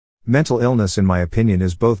Mental illness, in my opinion,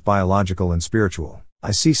 is both biological and spiritual.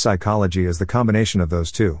 I see psychology as the combination of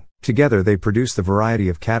those two. Together they produce the variety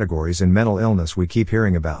of categories in mental illness we keep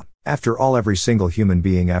hearing about. After all, every single human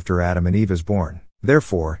being after Adam and Eve is born.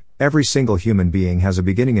 Therefore, every single human being has a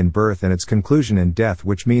beginning in birth and its conclusion in death,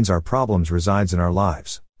 which means our problems resides in our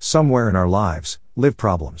lives. Somewhere in our lives, live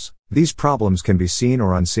problems. These problems can be seen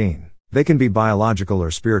or unseen. They can be biological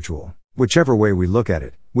or spiritual. Whichever way we look at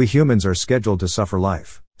it, we humans are scheduled to suffer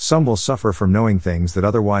life. Some will suffer from knowing things that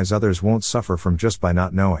otherwise others won't suffer from just by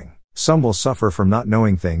not knowing. Some will suffer from not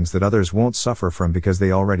knowing things that others won't suffer from because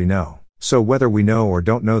they already know. So whether we know or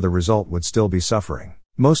don't know, the result would still be suffering.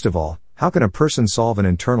 Most of all, how can a person solve an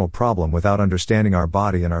internal problem without understanding our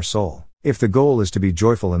body and our soul? If the goal is to be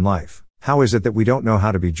joyful in life, how is it that we don't know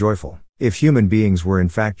how to be joyful? If human beings were in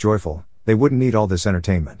fact joyful, they wouldn't need all this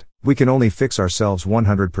entertainment. We can only fix ourselves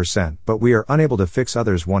 100%, but we are unable to fix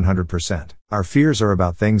others 100%. Our fears are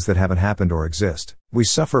about things that haven't happened or exist. We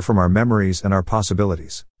suffer from our memories and our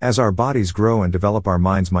possibilities. As our bodies grow and develop, our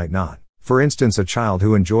minds might not. For instance, a child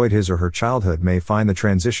who enjoyed his or her childhood may find the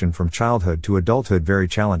transition from childhood to adulthood very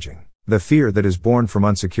challenging. The fear that is born from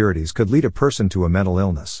insecurities could lead a person to a mental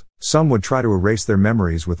illness. Some would try to erase their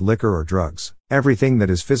memories with liquor or drugs. Everything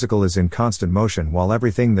that is physical is in constant motion, while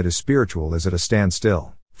everything that is spiritual is at a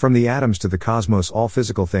standstill. From the atoms to the cosmos, all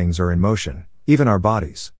physical things are in motion, even our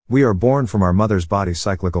bodies. We are born from our mother's body's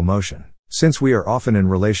cyclical motion. Since we are often in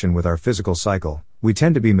relation with our physical cycle, we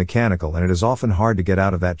tend to be mechanical, and it is often hard to get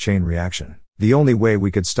out of that chain reaction. The only way we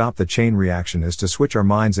could stop the chain reaction is to switch our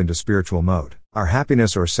minds into spiritual mode. Our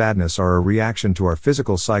happiness or sadness are a reaction to our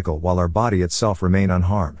physical cycle, while our body itself remain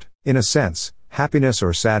unharmed. In a sense, happiness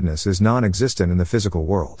or sadness is non-existent in the physical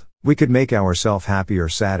world. We could make ourselves happy or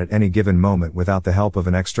sad at any given moment without the help of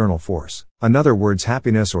an external force. In other words,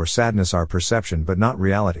 happiness or sadness are perception but not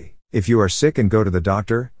reality. If you are sick and go to the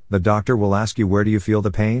doctor will ask you, where do you feel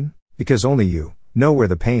the pain? Because only you know where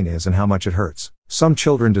the pain is and how much it hurts. Some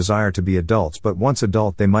children desire to be adults, but once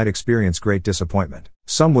adult they might experience great disappointment.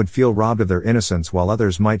 Some would feel robbed of their innocence, while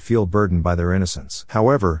others might feel burdened by their innocence.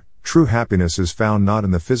 However, true happiness is found not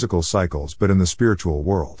in the physical cycles but in the spiritual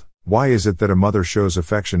world. Why is it that a mother shows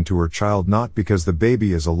affection to her child not because the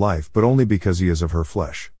baby is a life but only because he is of her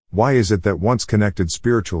flesh? Why is it that once connected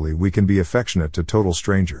spiritually we can be affectionate to total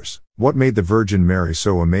strangers? What made the Virgin Mary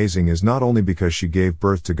so amazing is not only because she gave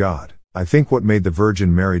birth to God. I think what made the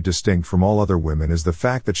Virgin Mary distinct from all other women is the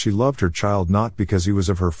fact that she loved her child not because he was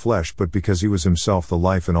of her flesh but because he was himself the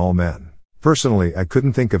life in all men. Personally, I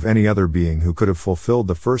couldn't think of any other being who could have fulfilled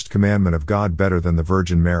the first commandment of God better than the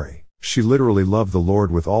Virgin Mary. She literally loved the Lord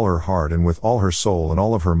with all her heart and with all her soul and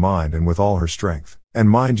all of her mind and with all her strength. And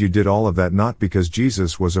mind you, did all of that not because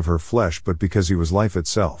Jesus was of her flesh but because he was life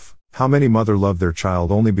itself. How many mother love their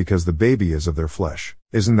child only because the baby is of their flesh?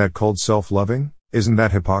 Isn't that called self-loving? Isn't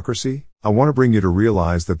that hypocrisy? I want to bring you to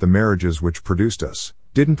realize that the marriages which produced us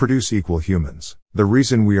didn't produce equal humans. The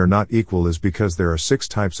reason we are not equal is because there are 6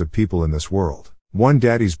 types of people in this world. 1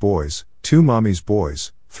 daddy's boys, 2 mommy's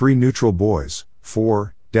boys, 3 neutral boys,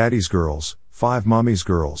 4 daddy's girls, 5 mommy's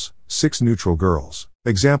girls, 6 neutral girls.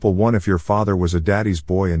 Example 1. If your father was a daddy's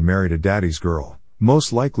boy and married a daddy's girl,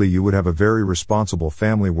 most likely you would have a very responsible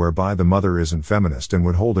family whereby the mother isn't feminist and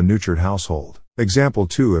would hold a nurtured household. Example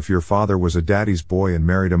 2. If your father was a daddy's boy and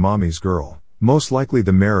married a mommy's girl, most likely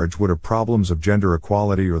the marriage would have problems of gender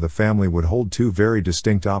equality, or the family would hold 2 very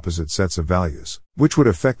distinct opposite sets of values, which would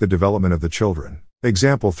affect the development of the children.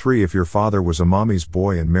 Example 3. If your father was a mommy's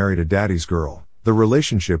boy and married a daddy's girl, the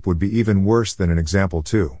relationship would be even worse than in example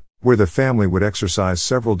 2, where the family would exercise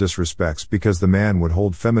several disrespects because the man would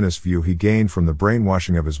hold feminist view he gained from the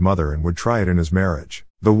brainwashing of his mother and would try it in his marriage.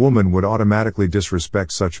 The woman would automatically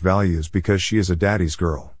disrespect such values because she is a daddy's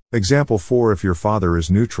girl. Example 4. If your father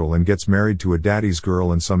is neutral and gets married to a daddy's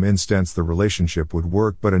girl, in some instance the relationship would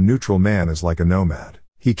work, but a neutral man is like a nomad.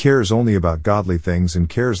 He cares only about godly things and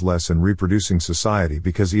cares less in reproducing society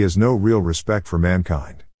because he has no real respect for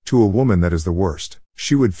mankind. To a woman that is the worst.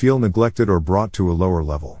 She would feel neglected or brought to a lower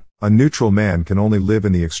level. A neutral man can only live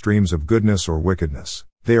in the extremes of goodness or wickedness.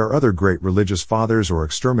 They are other great religious fathers or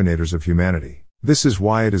exterminators of humanity. This is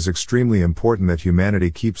why it is extremely important that humanity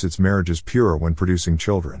keeps its marriages pure when producing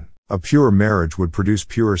children. A pure marriage would produce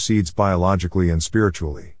pure seeds biologically and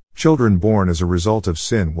spiritually. Children born as a result of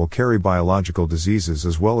sin will carry biological diseases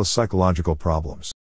as well as psychological problems.